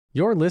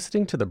You're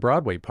listening to the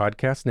Broadway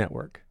Podcast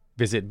Network.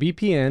 Visit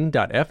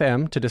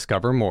bpn.fm to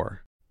discover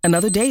more.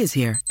 Another day is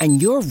here, and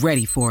you're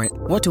ready for it.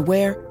 What to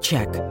wear?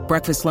 Check.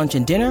 Breakfast, lunch,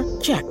 and dinner?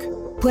 Check.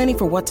 Planning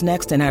for what's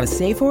next and how to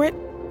save for it?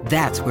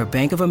 That's where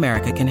Bank of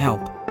America can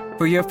help.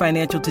 For your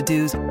financial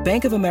to-dos,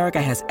 Bank of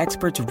America has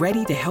experts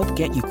ready to help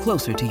get you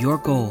closer to your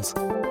goals.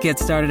 Get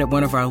started at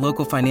one of our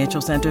local financial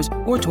centers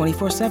or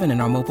 24/7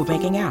 in our mobile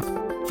banking app.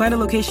 Find a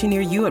location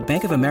near you at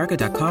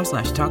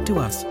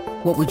bankofamerica.com/talktous.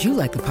 What would you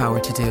like the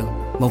power to do?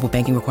 Mobile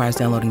banking requires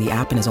downloading the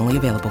app and is only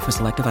available for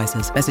select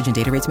devices. Message and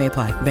data rates may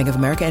apply. Bank of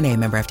America N.A.,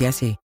 member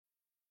FDIC.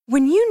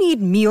 When you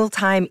need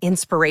mealtime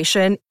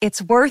inspiration,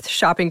 it's worth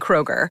shopping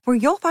Kroger, where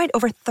you'll find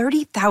over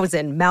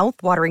 30,000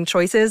 mouth-watering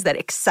choices that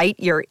excite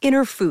your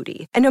inner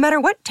foodie. And no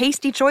matter what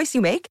tasty choice you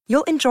make,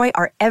 you'll enjoy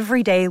our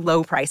everyday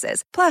low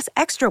prices, plus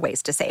extra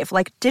ways to save,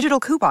 like digital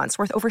coupons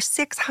worth over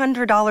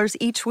 $600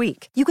 each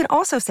week. You can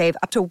also save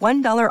up to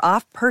 $1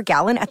 off per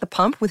gallon at the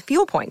pump with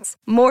fuel points.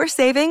 More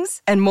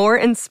savings and more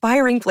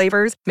inspiring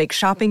flavors make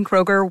shopping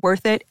Kroger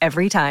worth it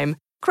every time.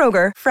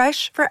 Kroger,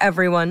 fresh for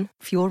everyone.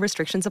 Fuel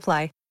restrictions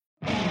apply.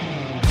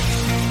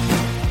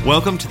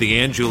 Welcome to the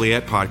Anne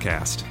Juliet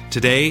podcast.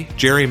 Today,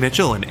 Jerry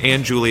Mitchell and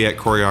Anne Juliet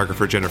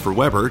choreographer Jennifer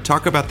Weber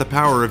talk about the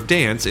power of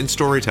dance in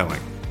storytelling.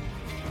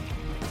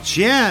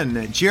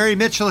 Jen, Jerry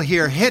Mitchell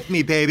here. Hit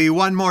me, baby,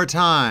 one more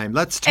time.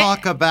 Let's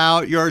talk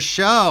about your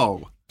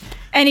show.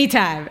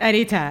 Anytime.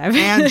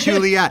 Anne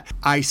Juliet.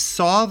 I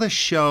saw the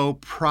show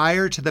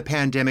prior to the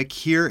pandemic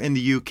here in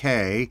the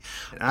UK.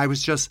 I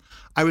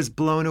was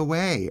blown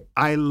away.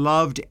 I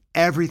loved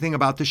everything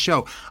about the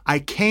show. I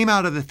came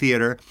out of the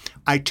theater.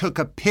 I took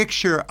a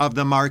picture of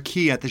the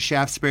marquee at the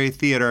Shaftesbury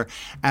Theater,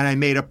 and I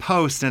made a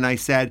post, and I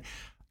said,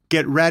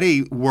 "Get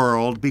ready,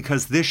 world,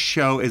 because this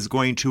show is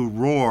going to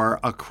roar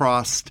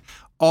across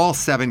all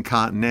 7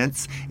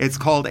 continents. It's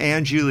called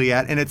Anne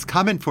Juliet, and it's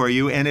coming for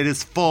you, and it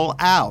is full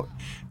out."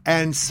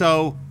 And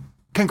so,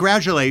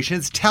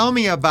 congratulations. Tell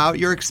me about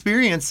your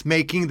experience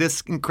making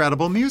this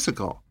incredible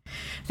musical.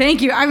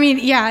 Thank you. I mean,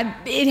 yeah,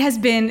 it has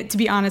been, to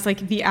be honest,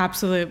 like the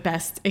absolute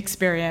best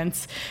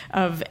experience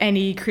of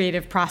any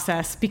creative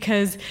process,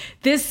 because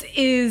this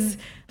is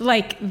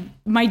like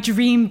my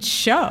dream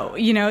show.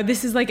 You know,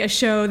 this is like a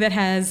show that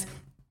has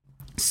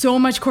so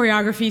much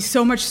choreography,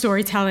 so much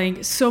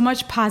storytelling, so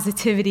much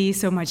positivity,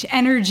 so much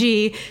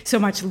energy, so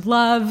much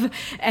love.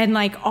 And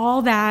like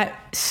all that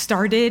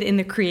started in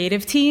the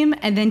creative team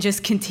and then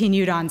just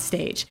continued on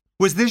stage.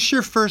 Was this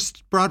your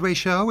first Broadway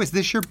show? Is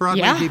this your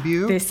Broadway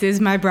debut? This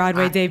is my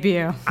Broadway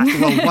debut.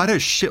 Well, what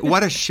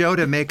a show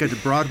to make a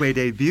Broadway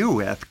debut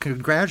with.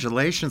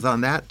 Congratulations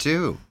on that,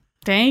 too.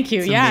 Thank you.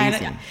 It's yeah.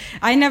 amazing. And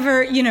I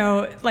never,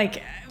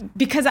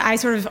 because I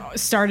sort of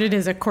started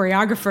as a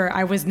choreographer,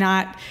 I was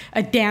not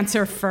a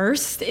dancer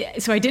first.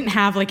 So I didn't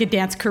have like a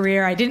dance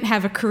career. I didn't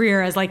have a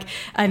career as like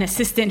an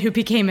assistant who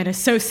became an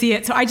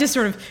associate. So I just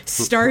sort of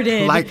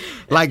started.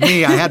 Like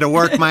me, I had to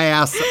work my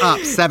ass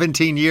up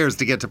 17 years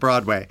to get to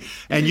Broadway.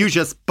 And you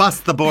just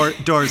bust the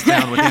doors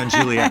down with Anne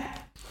Juliet.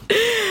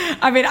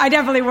 I mean, I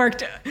definitely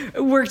worked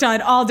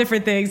on all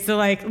different things to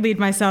like lead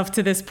myself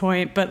to this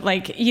point, but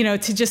like, you know,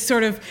 to just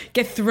sort of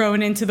get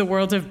thrown into the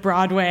world of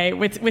Broadway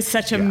with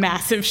such a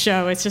massive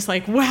show, it's just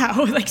like,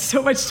 wow, like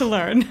so much to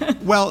learn.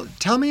 Well,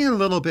 tell me a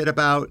little bit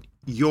about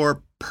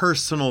your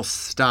personal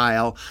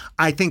style.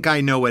 I think I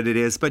know what it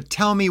is, but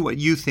tell me what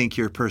you think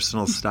your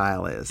personal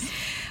style is.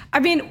 I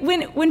mean,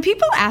 when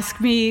people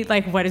ask me,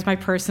 like, what is my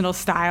personal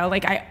style,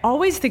 like, I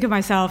always think of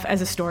myself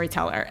as a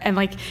storyteller. And,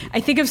 like, I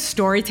think of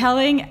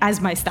storytelling as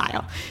my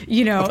style,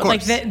 you know,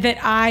 like that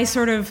I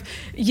sort of,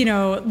 you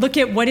know, look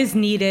at what is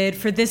needed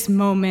for this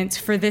moment,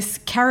 for this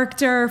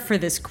character, for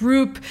this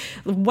group.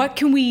 What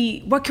can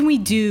we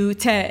do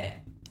to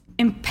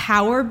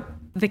empower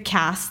the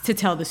cast to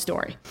tell the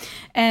story?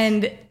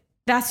 And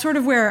that's sort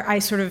of where I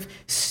sort of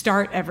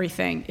start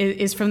everything,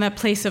 is from that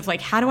place of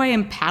like, how do I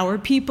empower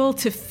people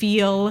to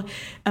feel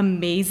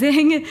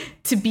amazing,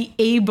 to be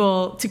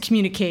able to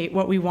communicate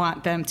what we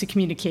want them to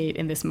communicate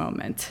in this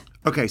moment?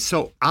 Okay,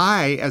 so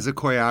I, as a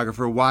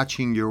choreographer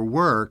watching your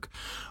work,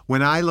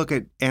 when I look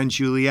at Anne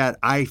Juliet,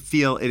 I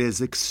feel it is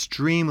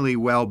extremely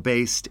well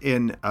based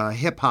in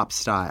hip-hop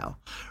style,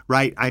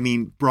 right? I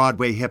mean,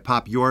 Broadway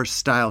hip-hop, your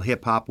style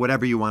hip-hop,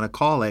 whatever you want to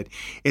call it.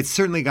 It's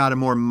certainly got a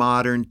more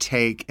modern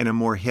take and a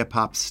more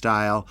hip-hop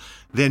style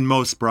than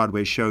most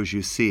Broadway shows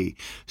you see.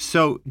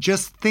 So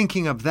just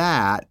thinking of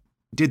that,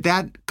 did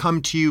that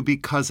come to you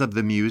because of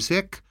the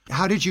music?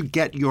 How did you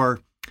get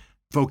your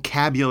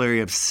vocabulary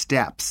of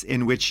steps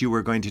in which you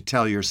were going to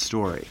tell your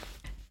story?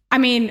 I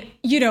mean,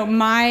 you know,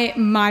 my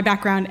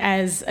background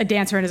as a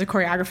dancer and as a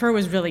choreographer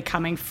was really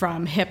coming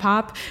from hip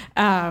hop.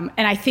 And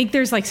I think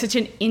there's like such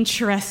an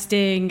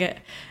interesting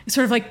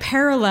sort of like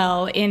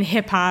parallel in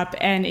hip hop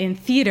and in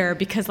theater,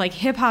 because like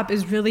hip hop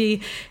is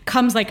really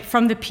comes like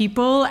from the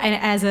people and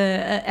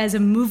as a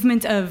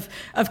movement of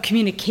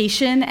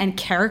communication and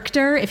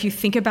character. If you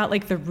think about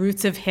like the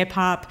roots of hip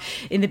hop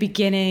in the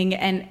beginning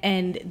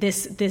and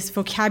this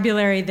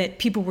vocabulary that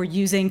people were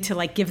using to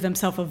like give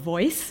themselves a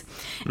voice,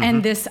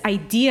 and this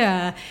idea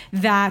idea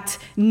that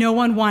no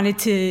one wanted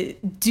to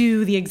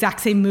do the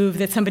exact same move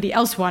that somebody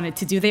else wanted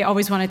to do. They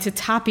always wanted to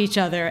top each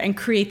other and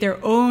create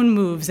their own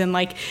moves and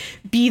like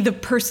be the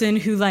person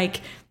who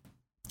like,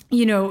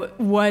 you know,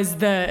 was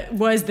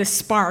the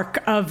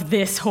spark of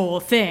this whole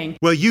thing.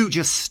 Well, you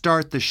just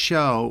start the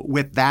show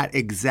with that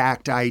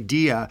exact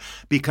idea,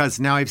 because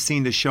now I've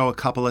seen the show a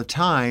couple of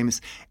times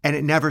and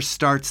it never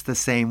starts the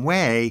same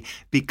way,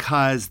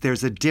 because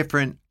there's a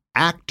different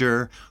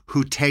actor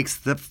who takes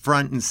the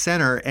front and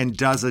center and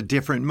does a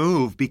different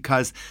move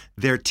because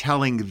they're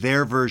telling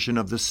their version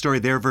of the story,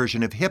 their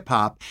version of hip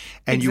hop.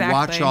 And you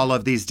watch all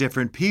of these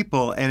different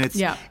people and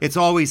it's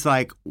always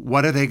like,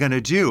 what are they going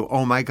to do?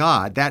 Oh my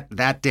God,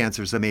 that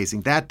dancer's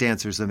amazing. That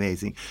dancer's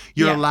amazing.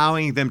 You're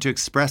allowing them to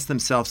express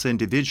themselves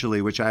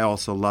individually, which I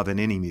also love in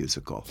any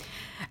musical.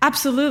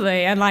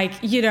 Absolutely. And like,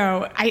 you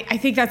know, I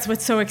think that's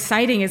what's so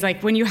exciting is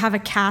like when you have a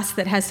cast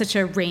that has such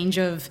a range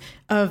of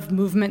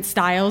movement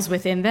styles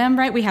within them,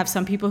 right? We have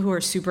some people who are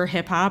super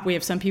hip hop. We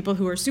have some people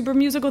who are super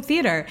musical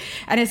theater.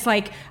 And it's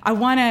like, I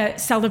want to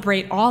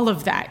celebrate all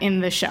of that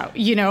in the show.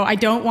 You know, I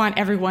don't want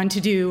everyone to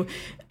do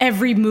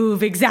every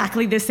move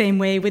exactly the same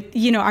way with,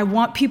 you know, I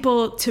want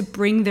people to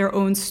bring their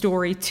own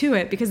story to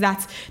it, because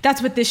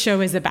that's what this show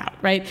is about,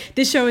 right?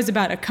 This show is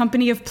about a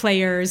company of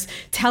players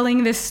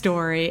telling this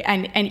story,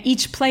 and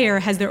each player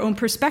has their own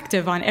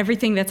perspective on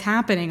everything that's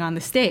happening on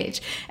the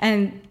stage.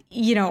 And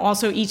you know,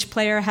 also each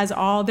player has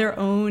all their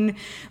own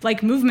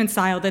like movement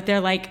style that they're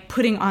like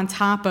putting on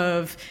top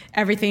of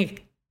everything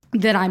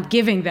that I'm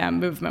giving them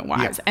movement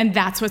wise. Yeah. And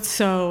that's what's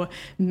so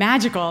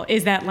magical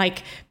is that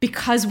like,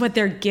 because what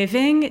they're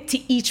giving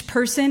to each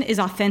person is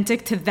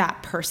authentic to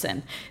that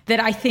person, that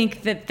I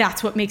think that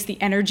that's what makes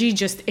the energy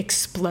just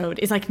explode.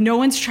 It's like no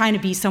one's trying to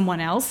be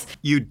someone else.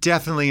 You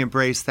definitely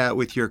embrace that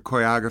with your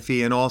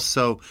choreography and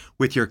also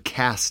with your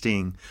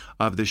casting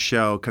of the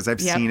show, because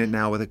I've seen it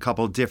now with a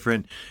couple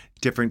different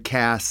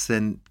casts,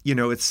 and you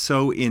know, it's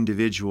so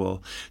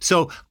individual.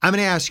 So I'm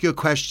going to ask you a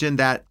question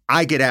that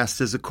I get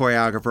asked as a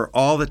choreographer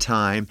all the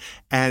time,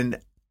 and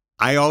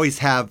I always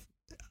have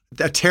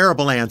a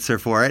terrible answer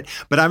for it,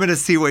 but I'm going to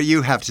see what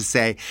you have to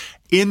say.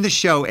 In the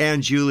show,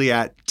 and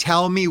Juliet,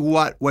 tell me,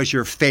 what was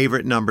your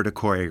favorite number to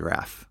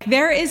choreograph?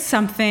 There is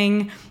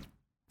something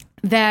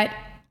that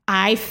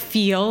I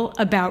feel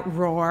about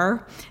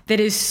Roar that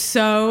is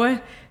so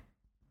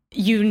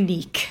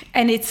unique.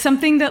 And it's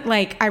something that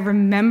like, I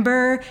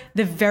remember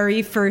the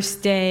very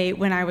first day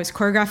when I was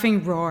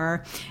choreographing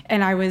Roar,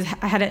 and I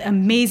had an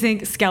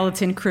amazing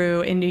skeleton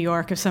crew in New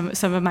York of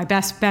some of my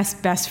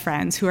best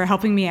friends who are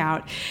helping me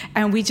out.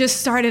 And we just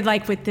started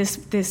like with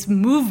this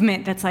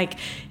movement that's like,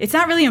 it's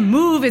not really a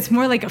move, it's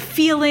more like a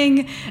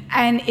feeling.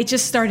 And it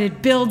just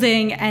started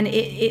building, and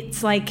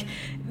it's like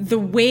the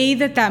way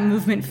that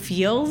movement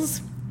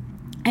feels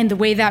and the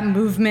way that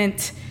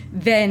movement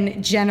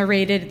then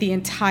generated the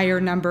entire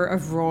number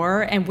of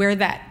Roar, and where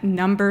that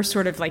number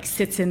sort of like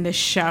sits in the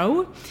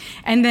show.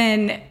 And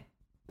then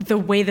the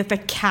way that the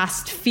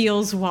cast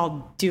feels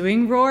while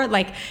doing Roar,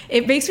 like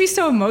it makes me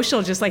so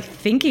emotional just like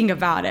thinking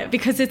about it,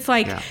 because it's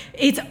like,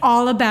 it's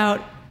all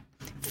about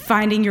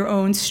finding your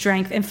own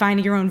strength and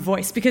finding your own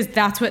voice, because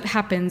that's what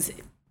happens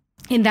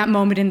in that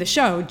moment in the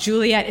show.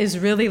 Juliet is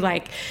really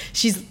like,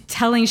 she's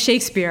telling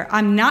Shakespeare,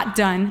 I'm not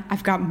done.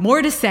 I've got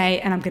more to say,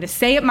 and I'm going to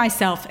say it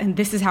myself, and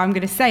this is how I'm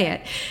going to say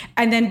it.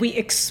 And then we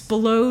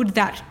explode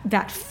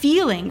that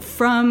feeling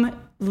from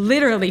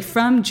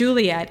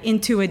Juliet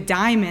into a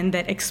diamond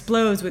that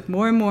explodes with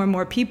more and more and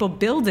more people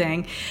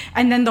building.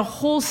 And then the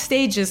whole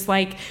stage is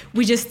like,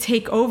 we just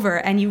take over,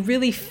 and you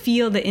really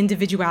feel the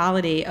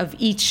individuality of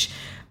each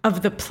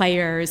of the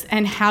players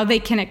and how they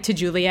connect to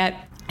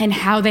Juliet and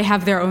how they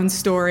have their own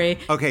story.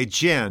 Okay,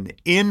 Jen,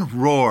 in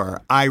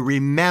Roar, I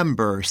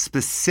remember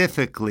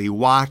specifically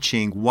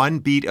watching one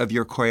beat of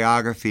your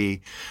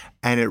choreography,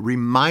 and it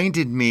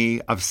reminded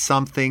me of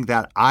something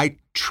that I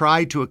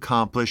tried to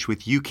accomplish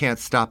with You Can't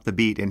Stop the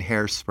Beat in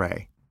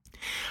Hairspray.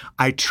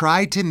 I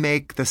tried to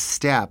make the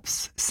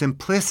steps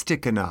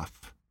simplistic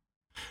enough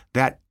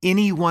that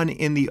anyone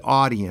in the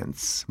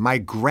audience, my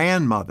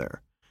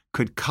grandmother,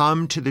 could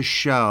come to the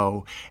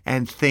show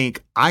and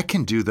think, I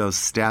can do those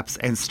steps,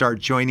 and start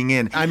joining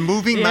in. I'm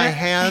moving my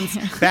hands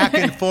back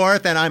and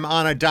forth, and I'm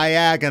on a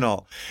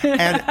diagonal.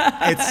 And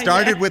it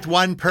started with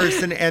one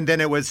person, and then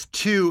it was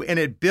two, and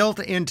it built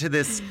into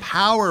this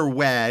power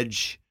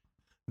wedge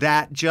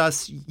that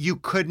just, you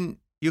couldn't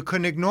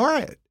ignore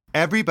it.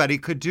 Everybody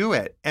could do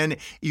it. And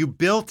you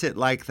built it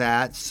like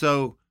that,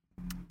 so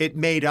it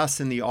made us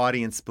in the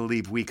audience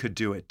believe we could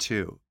do it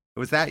too.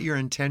 Was that your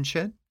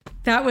intention?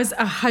 That was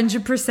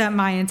 100%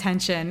 my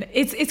intention.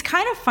 It's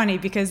kind of funny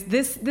because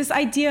this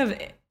idea of,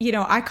 you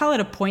know, I call it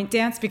a point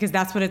dance because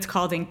that's what it's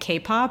called in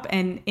K-pop.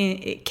 And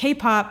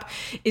K-pop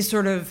is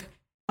sort of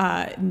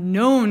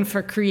known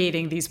for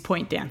creating these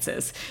point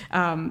dances,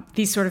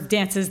 these sort of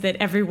dances that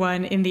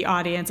everyone in the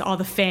audience, all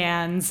the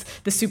fans,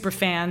 the super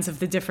fans of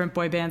the different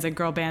boy bands and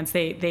girl bands,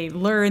 they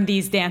learn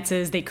these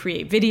dances, they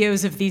create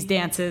videos of these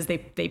dances, they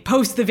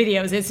post the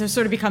videos. It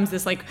sort of becomes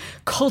this like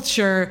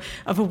culture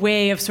of a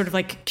way of sort of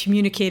like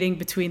communicating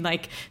between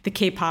like the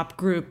K-pop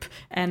group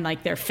and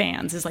like their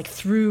fans is like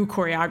through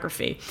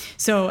choreography.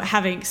 So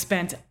having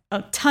spent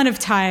a ton of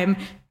time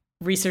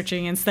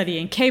researching and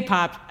studying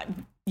K-pop,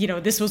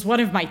 this was one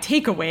of my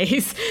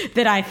takeaways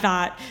that I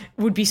thought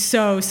would be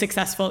so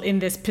successful in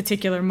this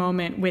particular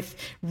moment with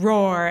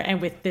Roar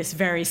and with this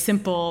very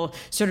simple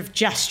sort of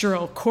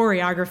gestural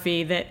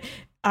choreography that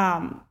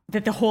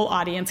the whole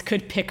audience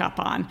could pick up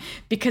on.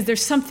 Because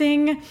there's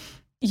something,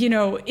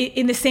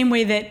 in the same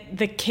way that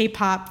the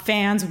K-pop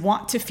fans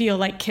want to feel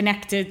like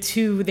connected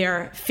to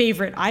their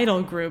favorite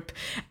idol group,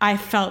 I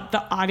felt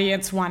the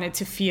audience wanted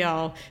to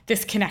feel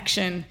this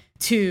connection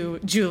to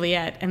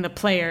Juliet and the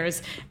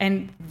players,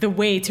 and the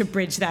way to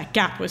bridge that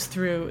gap was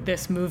through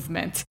this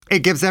movement. It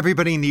gives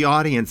everybody in the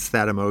audience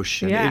that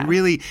emotion. Yeah.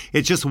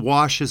 It just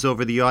washes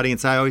over the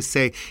audience. I always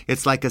say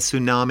it's like a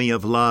tsunami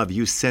of love.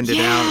 You send it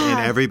out and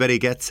everybody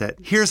gets it.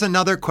 Here's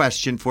another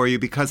question for you,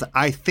 because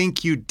I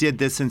think you did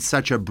this in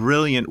such a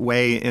brilliant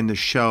way in the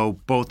show,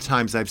 both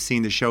times I've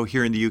seen the show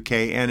here in the UK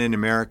and in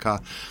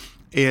America,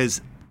 is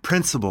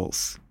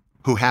principals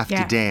who have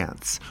to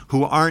dance,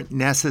 who aren't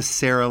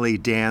necessarily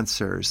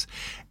dancers.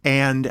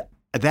 And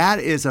that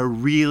is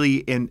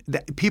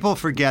people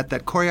forget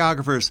that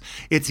choreographers,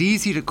 it's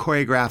easy to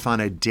choreograph on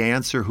a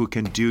dancer who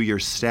can do your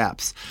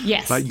steps.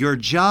 Yes. But your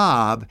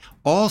job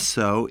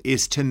also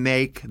is to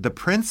make the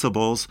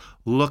principals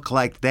look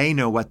like they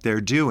know what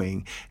they're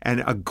doing.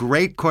 And a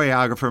great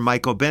choreographer,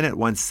 Michael Bennett,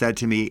 once said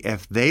to me,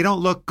 if they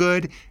don't look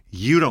good,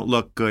 you don't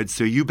look good,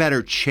 so you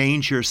better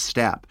change your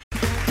step.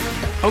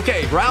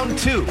 Okay, round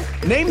two.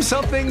 Name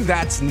something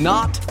that's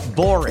not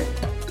boring.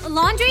 A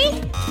laundry?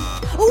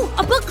 Ooh,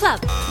 a book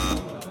club.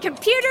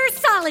 Computer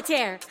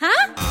solitaire,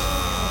 huh?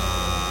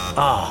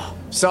 Ah,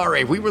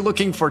 sorry, we were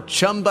looking for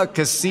Chumba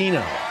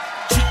Casino.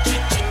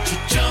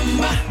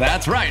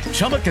 That's right,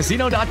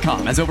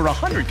 ChumbaCasino.com has over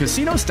 100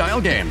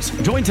 casino-style games.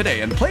 Join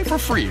today and play for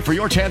free for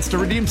your chance to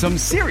redeem some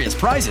serious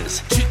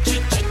prizes.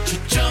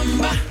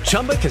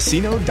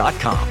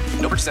 ChumbaCasino.com.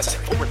 No purchase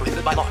necessary. Void where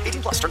prohibited by law.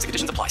 18+. Terms and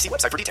conditions apply. See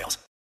website for details.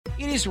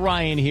 It is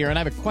Ryan here, and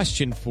I have a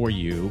question for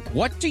you.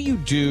 What do you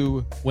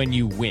do when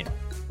you win?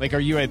 Like, are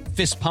you a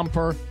fist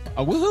pumper,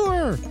 a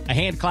woohooer, a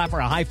hand clapper,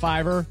 a high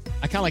fiver?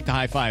 I kind of like the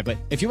high five, but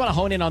if you want to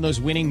hone in on those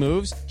winning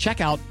moves,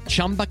 check out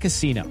Chumba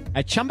Casino.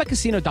 At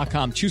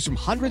ChumbaCasino.com, choose from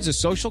hundreds of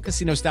social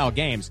casino-style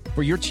games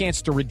for your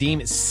chance to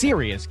redeem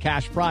serious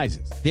cash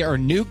prizes. There are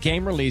new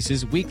game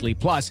releases weekly,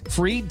 plus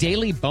free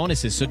daily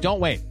bonuses, so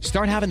don't wait.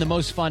 Start having the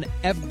most fun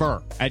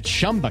ever at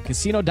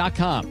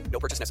ChumbaCasino.com. No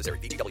purchase necessary.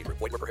 VGW Group.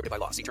 Void where prohibited by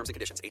law. See terms and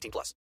conditions.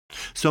 18+.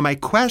 So my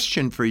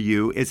question for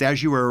you is,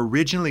 as you were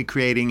originally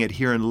creating it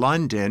here in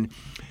London,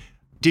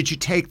 did you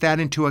take that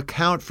into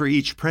account for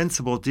each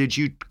principal? Did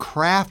you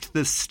craft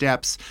the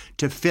steps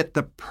to fit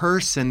the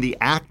person, the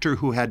actor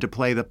who had to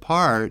play the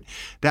part?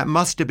 That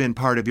must have been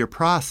part of your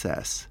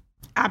process.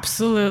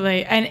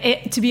 Absolutely.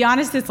 And to be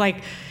honest,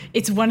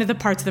 it's one of the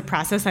parts of the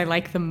process I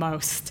like the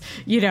most,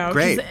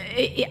 Great.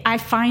 I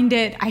find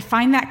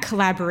that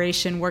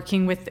collaboration,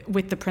 working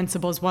with the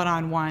principals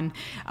one-on-one,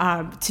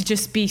 to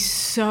just be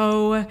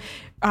so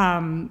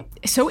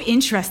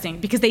interesting,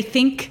 because they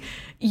think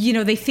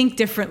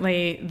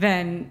differently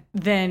than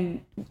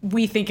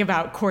we think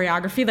about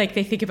choreography. Like,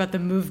 they think about the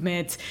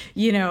movement,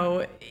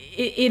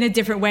 in a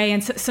different way.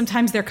 And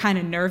sometimes they're kind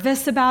of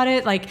nervous about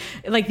it. Like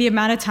the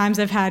amount of times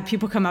I've had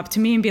people come up to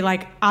me and be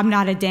like, I'm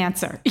not a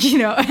dancer,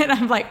 and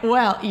I'm like,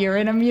 well, you're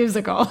in a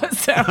musical,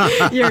 so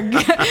you're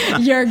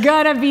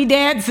gonna be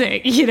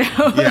dancing,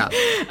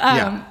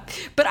 Yeah.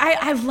 But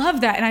I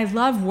love that. And I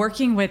love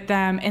working with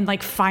them and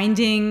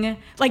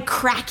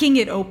cracking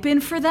it open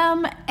for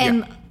them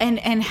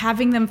and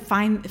having them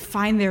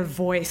find their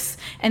voice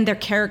and their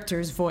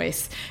character's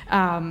voice.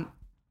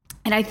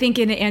 And I think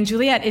in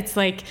Juliet, it's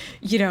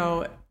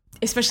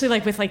especially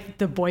with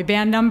the boy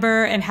band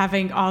number and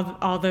having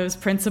all those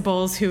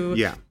principals who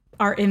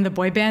are in the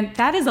boy band,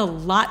 that is a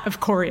lot of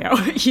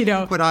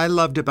choreo, What I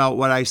loved about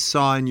what I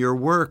saw in your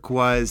work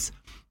was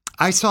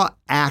I saw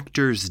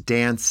actors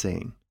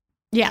dancing.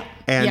 Yeah.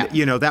 And,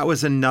 that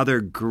was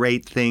another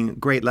great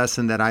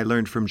lesson that I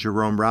learned from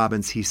Jerome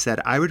Robbins. He said,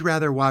 I would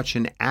rather watch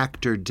an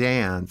actor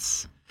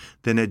dance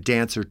than a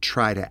dancer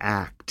try to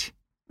act.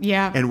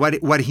 Yeah. And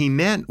what he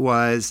meant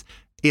was,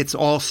 it's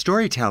all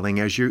storytelling,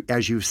 as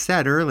you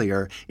said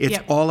earlier. It's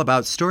all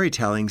about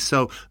storytelling.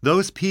 So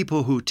those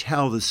people who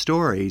tell the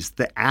stories,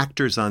 the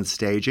actors on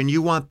stage, and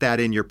you want that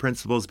in your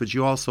principals, but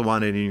you also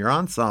want it in your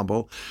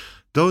ensemble,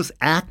 those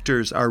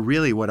actors are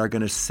really what are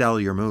going to sell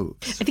your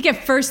moves. I think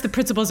at first the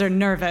principals are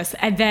nervous,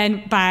 and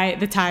then by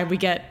the time we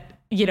get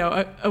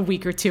a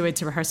week or two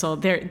into rehearsal,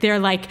 they're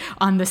like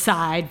on the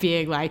side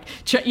being like,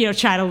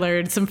 try to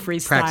learn some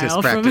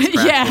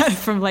freestyle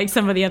from like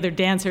some of the other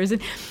dancers.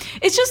 And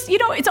it's just,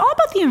 it's all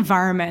about the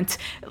environment.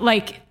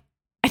 Like,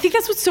 I think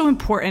that's what's so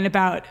important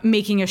about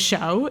making a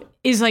show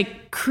is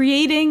like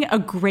creating a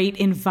great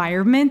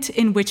environment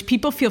in which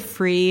people feel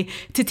free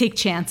to take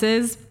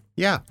chances.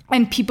 Yeah.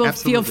 And people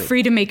absolutely. feel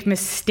free to make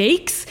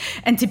mistakes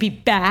and to be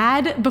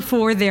bad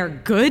before they're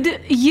good,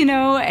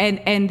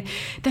 and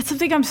that's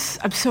something I'm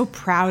so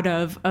proud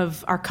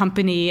of our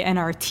company and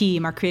our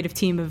team, our creative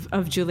team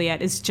of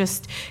Juliet, is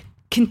just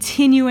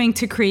continuing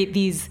to create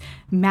these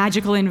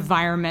magical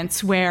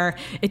environments where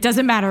it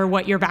doesn't matter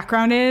what your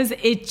background is,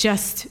 it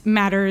just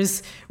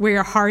matters where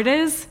your heart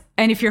is.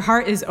 And if your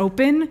heart is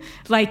open,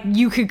 like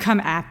you could come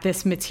at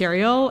this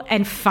material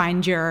and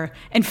find your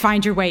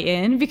way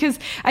in, because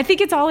I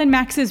think it's all in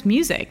Max's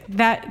music.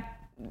 That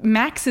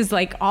Max is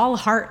like all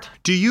heart.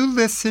 Do you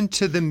listen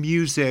to the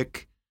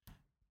music,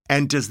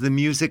 and does the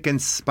music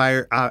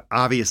inspire?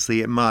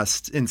 Obviously, it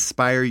must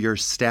inspire your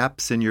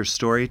steps and your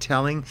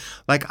storytelling.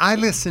 Like I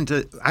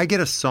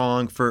get a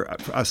song for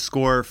a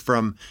score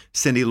from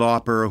Cyndi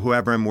Lauper or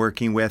whoever I'm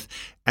working with,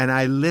 and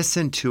I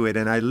listen to it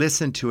and I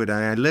listen to it and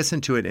I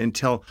listen to it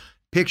until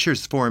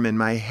pictures form in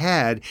my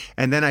head,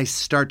 and then I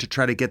start to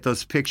try to get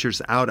those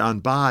pictures out on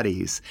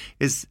bodies.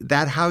 Is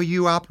that how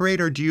you operate,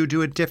 or do you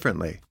do it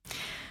differently?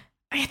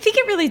 I think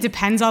it really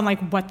depends on like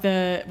what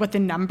the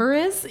number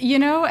is,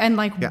 and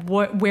like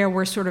where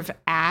we're sort of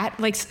at.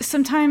 Like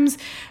sometimes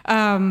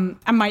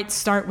I might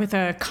start with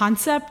a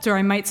concept, or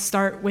I might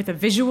start with a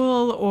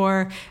visual,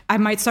 or I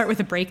might start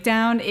with a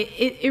breakdown.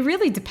 It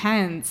really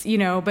depends,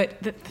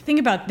 But the thing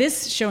about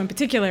this show in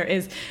particular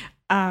is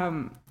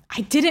I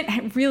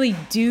didn't really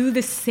do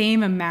the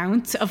same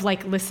amount of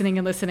like listening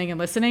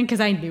because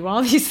I knew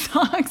all these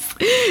songs,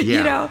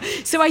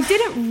 So I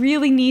didn't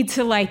really need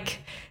to like,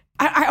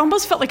 I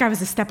almost felt like I was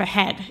a step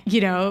ahead,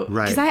 Right.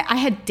 Because I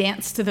had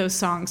danced to those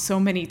songs so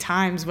many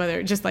times,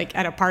 whether just like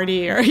at a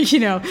party or,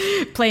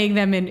 playing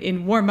them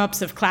in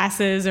warm-ups of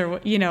classes or,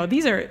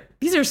 these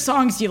are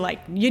songs you like,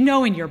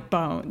 in your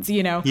bones,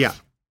 Yeah.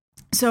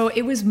 So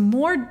it was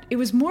more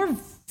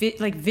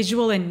like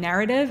visual and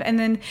narrative. And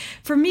then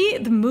for me,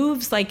 the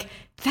moves, like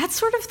that's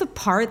sort of the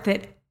part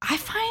that I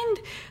find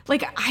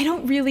like I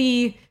don't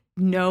really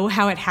know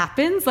how it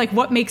happens. Like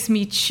what makes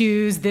me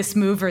choose this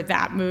move or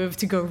that move,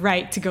 to go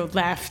right, to go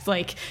left,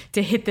 like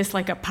to hit this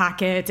like a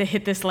pocket, to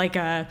hit this like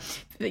a,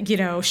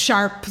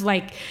 sharp,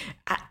 like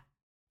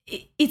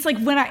it's like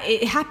when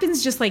it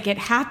happens just like it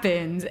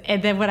happens,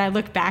 and then when I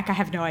look back, I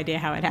have no idea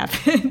how it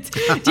happened.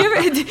 Do you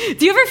ever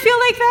feel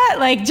like that?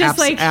 Like just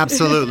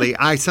absolutely.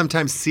 I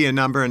sometimes see a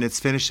number and it's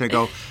finished, and I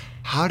go,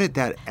 how did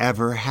that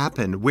ever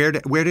happen?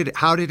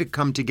 How did it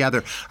come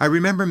together? I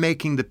remember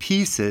making the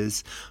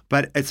pieces,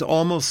 but it's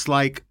almost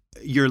like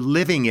you're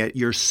living it.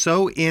 You're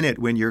so in it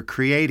when you're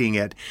creating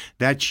it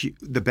that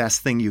the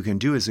best thing you can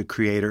do as a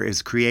creator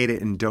is create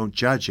it and don't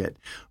judge it.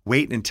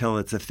 Wait until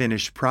it's a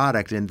finished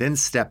product and then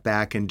step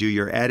back and do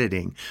your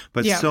editing.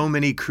 But so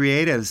many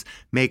creatives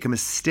make a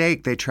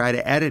mistake. They try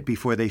to edit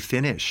before they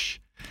finish.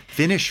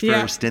 Finish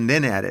first and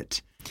then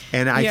edit.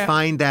 And I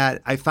find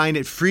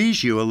it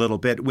frees you a little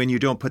bit when you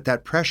don't put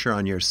that pressure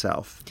on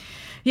yourself.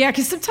 Yeah,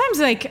 because sometimes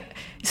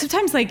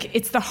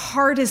it's the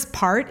hardest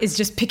part is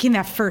just picking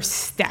that first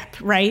step,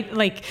 right?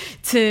 Like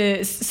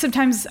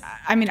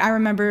I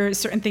remember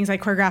certain things I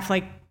choreographed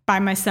like by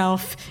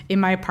myself in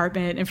my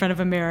apartment in front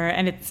of a mirror,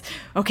 and it's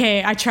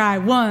okay. I try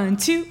 1,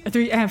 2,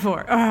 3, and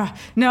 4.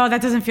 No,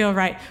 that doesn't feel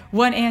right.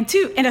 1 and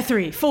 2 and a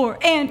 3, 4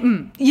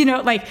 and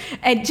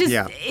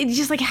it's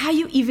just like how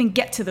you even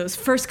get to those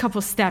first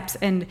couple steps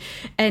and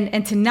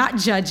to not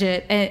judge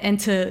it and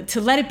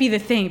to let it be the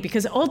thing,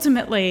 because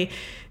ultimately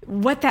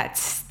what that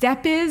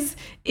step is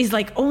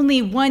like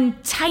only one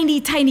tiny,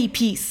 tiny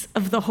piece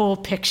of the whole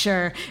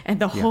picture and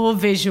the whole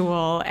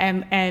visual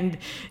and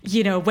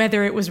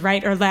whether it was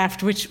right or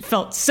left, which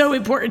felt so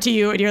important to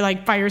you and you're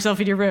like by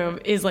yourself in your room,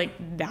 is like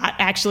not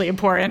actually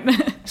important.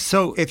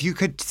 So if you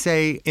could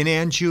say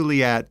in &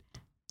 Juliet,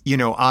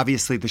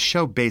 obviously the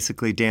show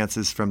basically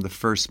dances from the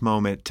first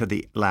moment to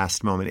the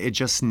last moment. It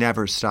just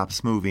never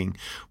stops moving,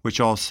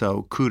 which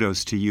also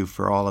kudos to you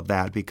for all of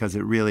that, because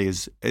it really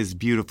is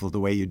beautiful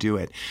the way you do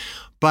it.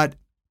 But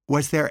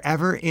was there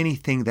ever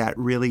anything that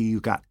really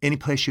any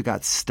place you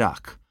got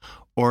stuck,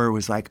 or it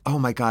was like, oh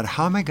my God,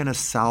 how am I going to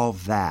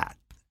solve that?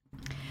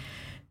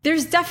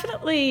 There's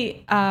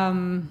definitely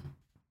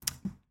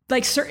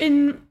like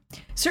certain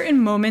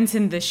moments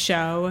in the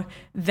show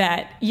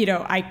that,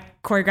 I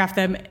choreographed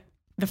them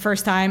the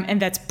first time,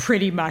 and that's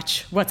pretty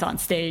much what's on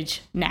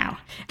stage now.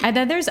 And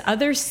then there's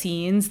other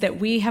scenes that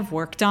we have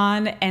worked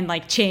on and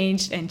like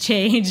changed. And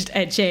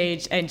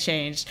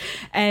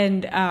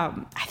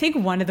I think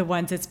one of the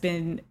ones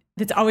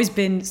that's always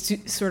been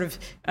sort of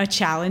a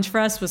challenge for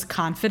us was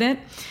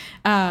Confident,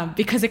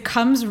 because it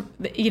comes,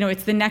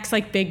 it's the next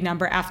like big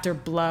number after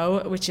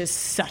Blow, which is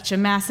such a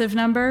massive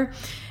number.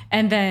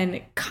 And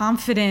then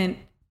Confident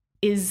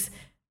is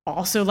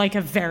also like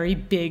a very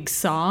big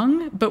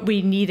song, but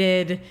we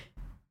needed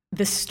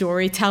the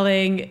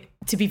storytelling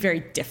to be very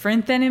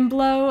different than in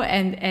Blow,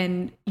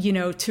 and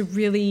to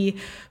really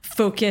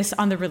focus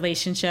on the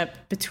relationship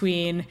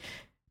between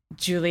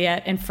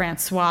Juliet and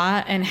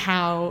Francois and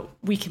how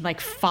we can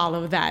like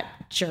follow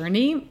that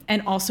journey.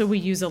 And also we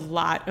use a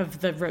lot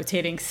of the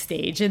rotating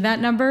stage in that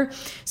number.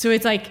 So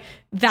it's like,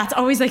 that's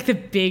always like the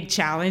big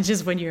challenge,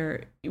 is when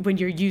you're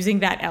using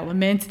that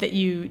element that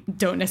you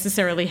don't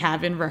necessarily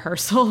have in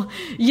rehearsal,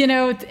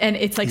 and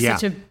it's like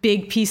such a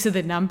big piece of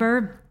the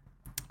number,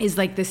 is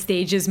like the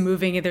stage is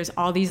moving and there's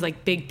all these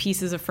like big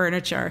pieces of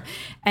furniture.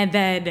 And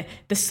then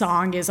the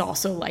song is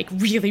also like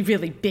really,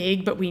 really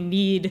big, but we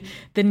need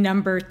the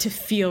number to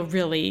feel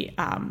really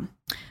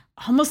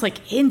almost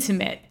like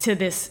intimate to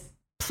this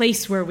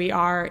place where we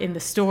are in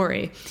the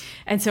story.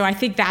 And so I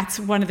think that's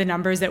one of the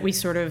numbers that we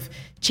sort of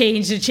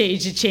changed.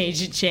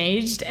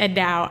 And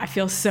now I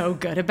feel so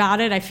good about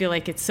it. I feel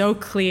like it's so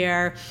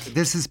clear.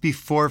 This is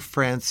before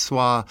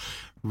Francois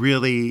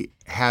really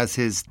has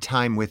his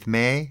time with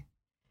May.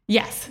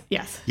 Yes.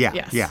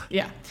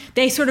 Yeah.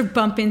 They sort of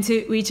bump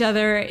into each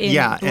other in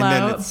Blow,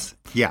 and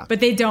then but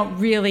they don't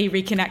really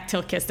reconnect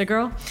till Kiss the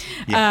Girl.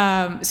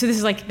 Yeah. So this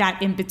is like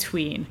that in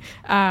between.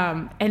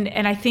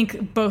 And I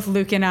think both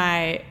Luke and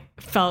I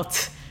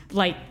felt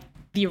like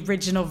the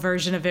original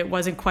version of it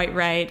wasn't quite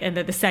right, and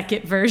that the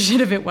second version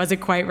of it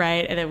wasn't quite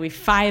right, and then we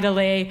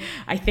finally,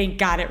 I think,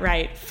 got it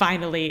right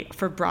finally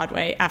for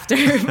Broadway after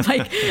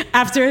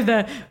after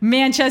the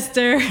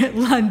Manchester,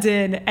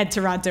 London, and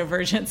Toronto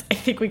versions. I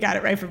think we got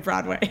it right for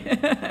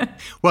Broadway.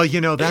 Well,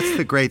 that's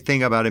the great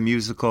thing about a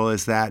musical,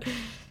 is that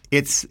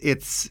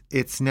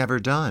it's never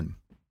done.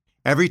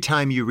 Every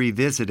time you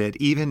revisit it,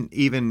 even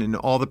in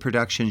all the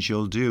productions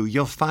you'll do,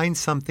 you'll find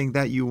something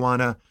that you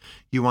wanna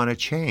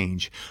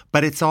change.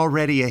 But it's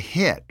already a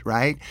hit,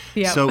 right?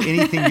 Yep. So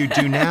anything you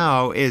do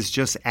now is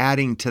just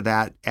adding to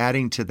that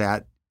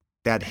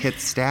hit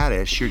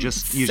status. You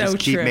just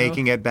keep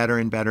making it better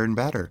and better and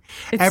better.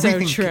 It's so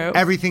true.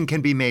 Everything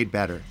can be made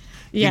better.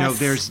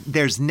 Yes.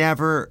 There's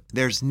never,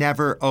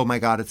 oh my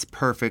God, it's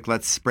perfect,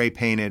 let's spray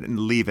paint it and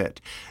leave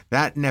it.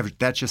 That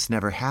just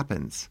never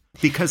happens.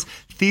 Because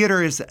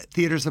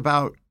theater's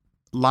about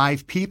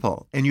live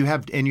people, and you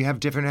have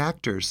different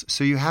actors,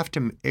 so you have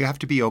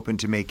to be open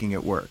to making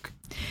it work.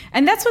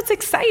 And that's what's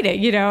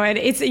exciting,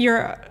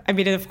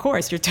 and of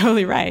course, you're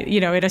totally right.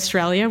 In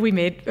Australia, we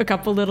made a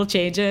couple little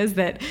changes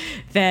that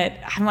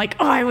I'm like,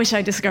 oh, I wish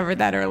I discovered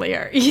that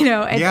earlier,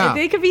 and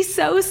they could be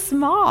so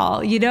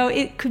small,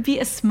 it could be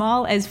as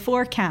small as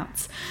 4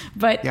 counts,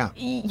 but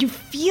you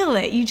feel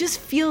it. You just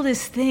feel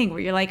this thing where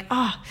you're like,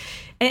 oh,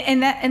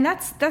 and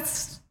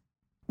that's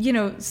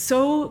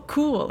so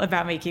cool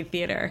about making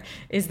theater,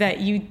 is that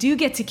you do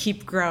get to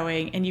keep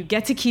growing, and you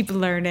get to keep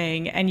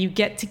learning, and you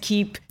get to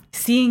keep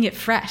seeing it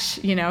fresh,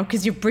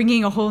 because you're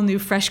bringing a whole new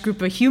fresh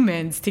group of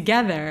humans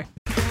together.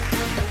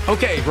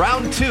 Okay,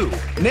 round 2.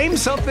 Name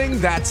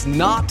something that's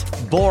not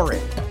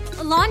boring.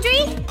 A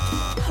laundry?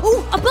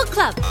 Ooh, a book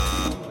club.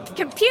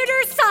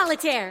 Computer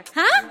solitaire,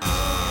 huh?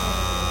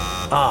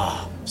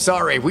 Ah,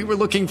 sorry, we were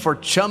looking for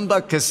Chumba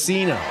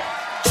Casino.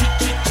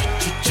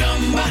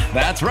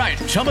 That's right.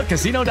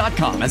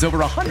 ChumbaCasino.com has over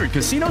 100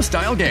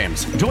 casino-style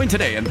games. Join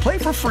today and play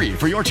for free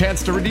for your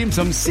chance to redeem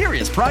some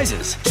serious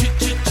prizes.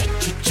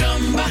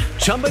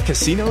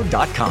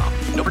 ChumbaCasino.com.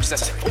 No purchase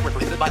necessary. Void where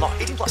prohibited by law.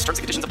 18+ terms and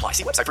conditions apply.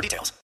 See website for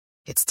details.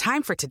 It's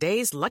time for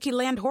today's Lucky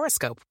Land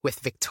horoscope with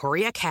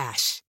Victoria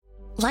Cash.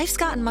 Life's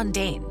gotten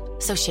mundane,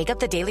 so shake up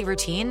the daily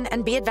routine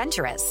and be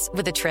adventurous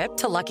with a trip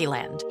to Lucky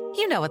Land.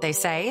 You know what they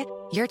say.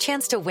 Your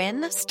chance to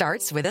win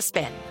starts with a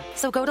spin.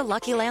 So go to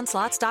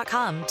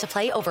LuckyLandSlots.com to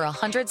play over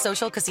 100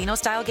 social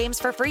casino-style games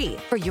for free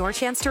for your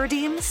chance to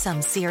redeem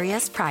some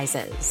serious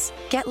prizes.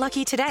 Get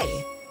lucky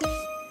today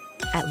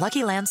at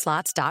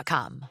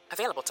LuckyLandSlots.com.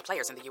 Available to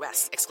players in the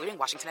U.S., excluding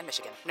Washington and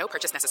Michigan. No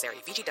purchase necessary.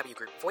 VGW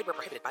Group. Void where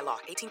prohibited by law.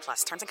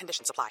 18+. Terms and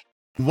conditions apply.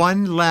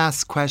 One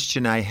last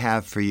question I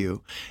have for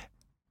you.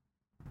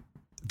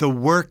 The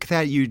work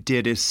that you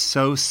did is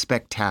so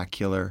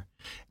spectacular,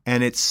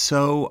 and it's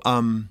so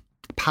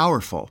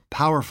powerful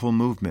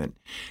movement.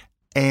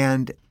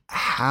 And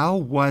how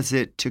was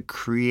it to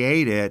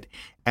create it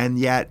and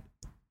yet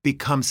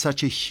become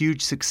such a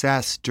huge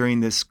success during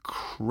this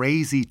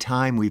crazy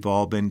time we've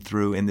all been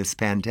through in this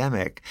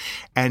pandemic?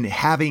 And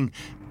having,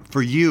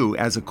 for you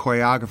as a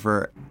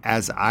choreographer,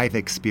 as I've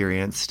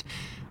experienced,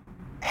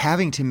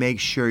 having to make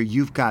sure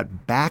you've got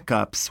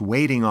backups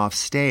waiting off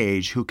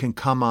stage who can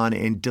come on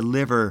and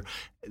deliver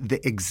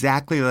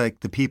exactly like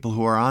the people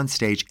who are on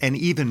stage, and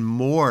even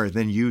more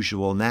than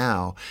usual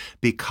now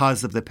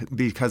because of the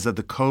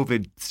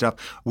COVID stuff.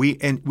 We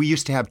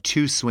used to have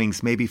 2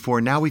 swings, maybe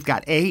 4. Now we've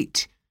got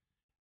 8.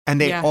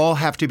 And they all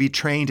have to be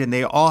trained, and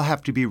they all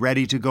have to be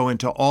ready to go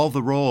into all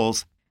the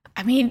roles.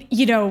 I mean,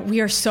 we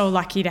are so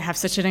lucky to have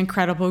such an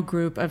incredible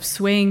group of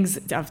swings,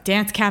 of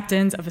dance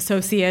captains, of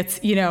associates.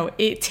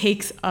 It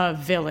takes a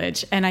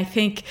village. And I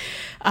think,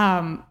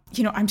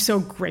 I'm so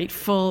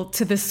grateful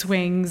to the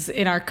swings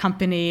in our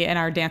company and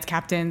our dance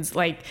captains.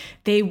 Like,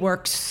 they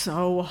work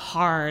so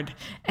hard,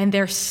 and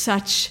they're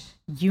such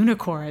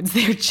unicorns.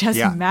 They're just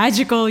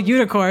magical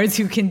unicorns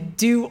who can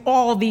do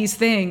all these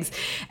things.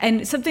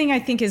 And something I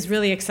think is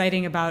really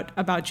exciting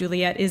about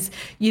Juliet is,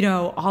 you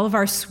know, all of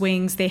our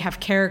swings, they have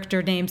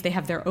character names, they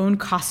have their own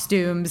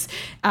costumes,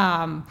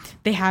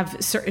 they have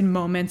certain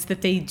moments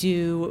that they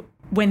do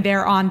when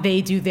they're on,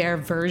 they do their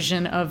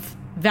version of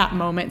that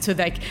moment. So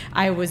like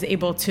I was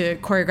able to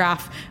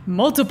choreograph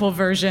multiple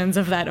versions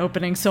of that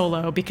opening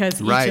solo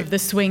because each of the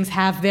swings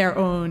have their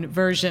own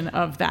version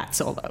of that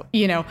solo,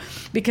 you know,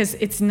 because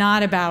it's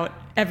not about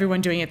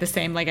everyone doing it the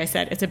same. Like I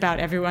said, it's about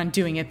everyone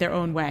doing it their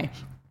own way.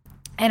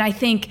 And I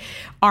think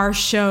our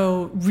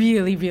show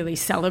really, really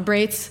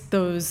celebrates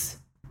those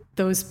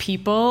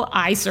people.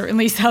 I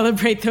certainly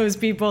celebrate those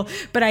people,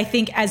 but I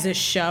think as a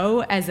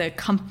show, as a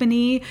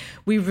company,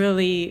 we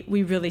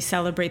really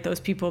celebrate those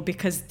people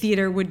because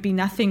theater would be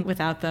nothing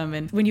without them.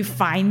 And when you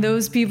find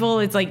those people,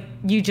 it's like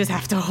you just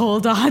have to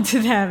hold on to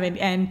them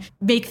and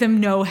make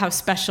them know how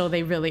special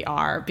they really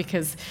are,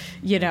 because,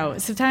 you know,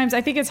 sometimes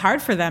I think it's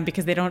hard for them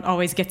because they don't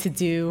always get to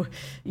do,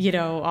 you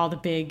know, all the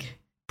big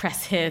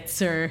press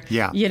hits or,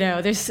 you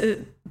know,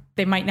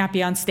 they might not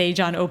be on stage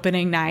on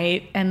opening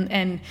night.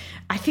 And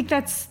I think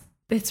it's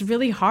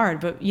really hard,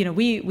 but you know,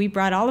 we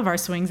brought all of our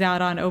swings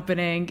out on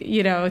opening,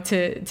 you know,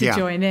 to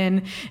join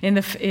in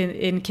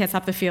Can't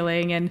Stop the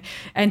Feeling and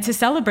to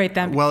celebrate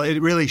them. Well, it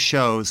really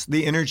shows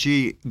the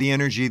energy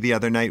the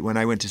other night when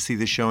I went to see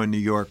the show in New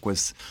York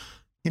was,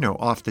 you know,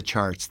 off the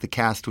charts. The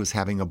cast was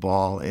having a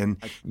ball, and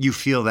you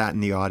feel that in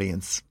the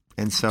audience.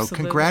 And so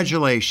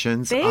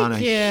congratulations on a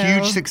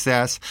huge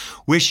success.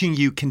 Wishing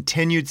you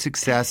continued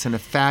success and a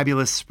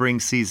fabulous spring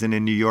season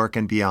in New York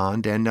and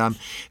beyond. And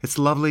it's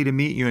lovely to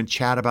meet you and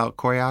chat about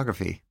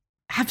choreography.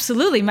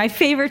 Absolutely. My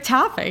favorite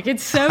topic.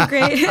 It's so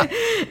great.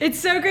 It's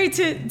so great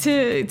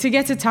to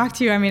get to talk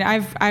to you. I mean,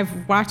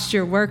 I've watched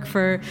your work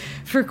for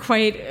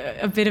quite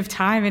a bit of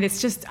time, and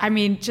it's just, I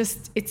mean,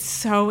 it's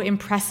so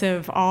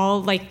impressive.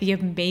 All like the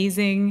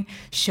amazing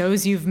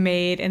shows you've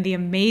made and the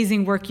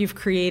amazing work you've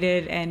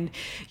created and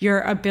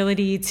your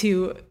ability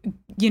to,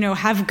 you know,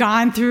 have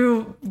gone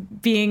through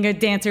being a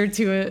dancer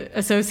to an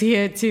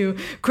associate to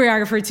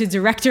choreographer to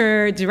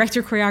director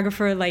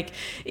choreographer. Like,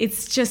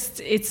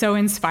 it's so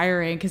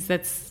inspiring because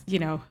that's, you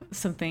know,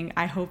 something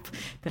I hope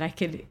that I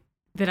could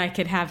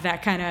have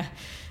that kind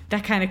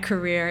of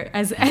career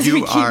as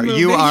we keep moving.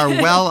 You are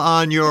well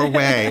on your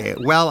way.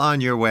 Well on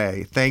your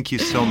way. Thank you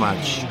so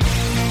much.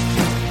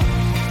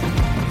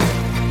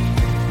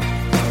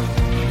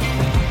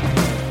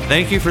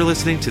 Thank you for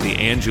listening to the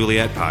Anne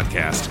Juliet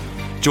podcast.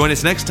 Join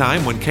us next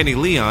time when Kenny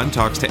Leon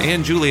talks to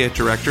Anne Juliet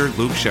director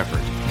Luke Shepard.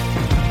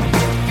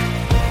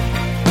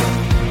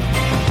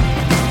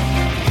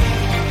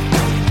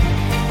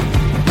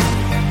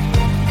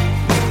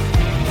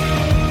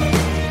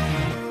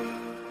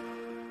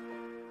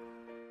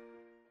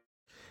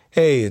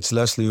 Hey, it's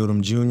Leslie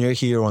Odom Jr.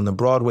 here on the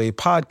Broadway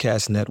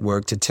Podcast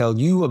Network to tell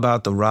you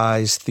about the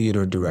Rise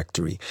Theater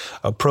Directory,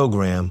 a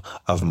program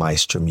of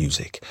Maestro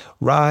Music.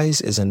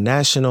 Rise is a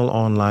national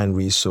online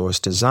resource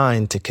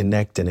designed to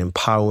connect and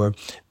empower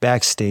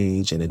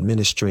backstage and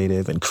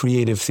administrative and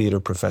creative theater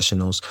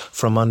professionals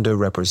from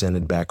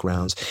underrepresented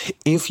backgrounds.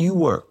 If you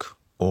work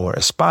or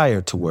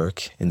aspire to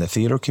work in the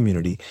theater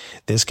community,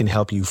 this can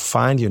help you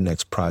find your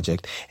next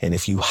project. And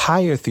if you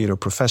hire theater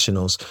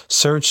professionals,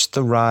 search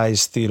the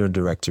Rise Theater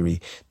Directory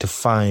to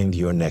find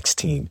your next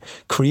team.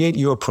 Create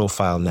your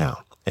profile now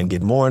and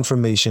get more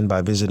information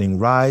by visiting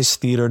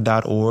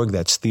risetheater.org.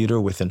 That's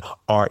theater with an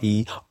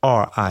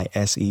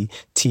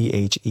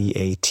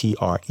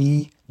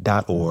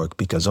risetheatre.org,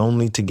 because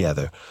only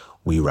together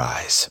we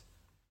rise.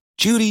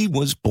 Judy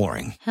was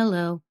boring.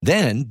 Hello.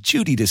 Then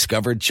Judy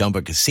discovered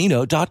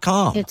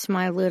ChumbaCasino.com. It's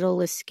my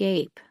little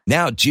escape.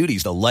 Now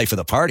Judy's the life of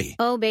the party.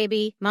 Oh,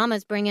 baby,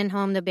 mama's bringing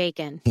home the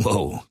bacon.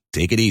 Whoa,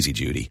 take it easy,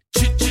 Judy.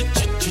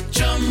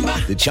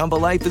 The Chumba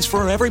life is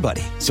for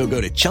everybody. So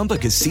go to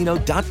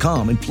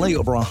ChumbaCasino.com and play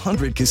over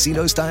 100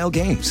 casino-style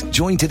games.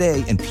 Join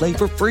today and play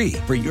for free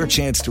for your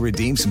chance to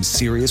redeem some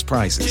serious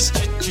prizes.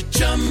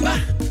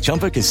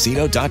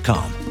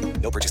 ChumbaCasino.com.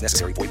 No purchase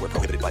necessary. Void where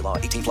prohibited by law.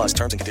 18+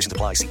 terms and conditions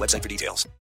apply. See website for details.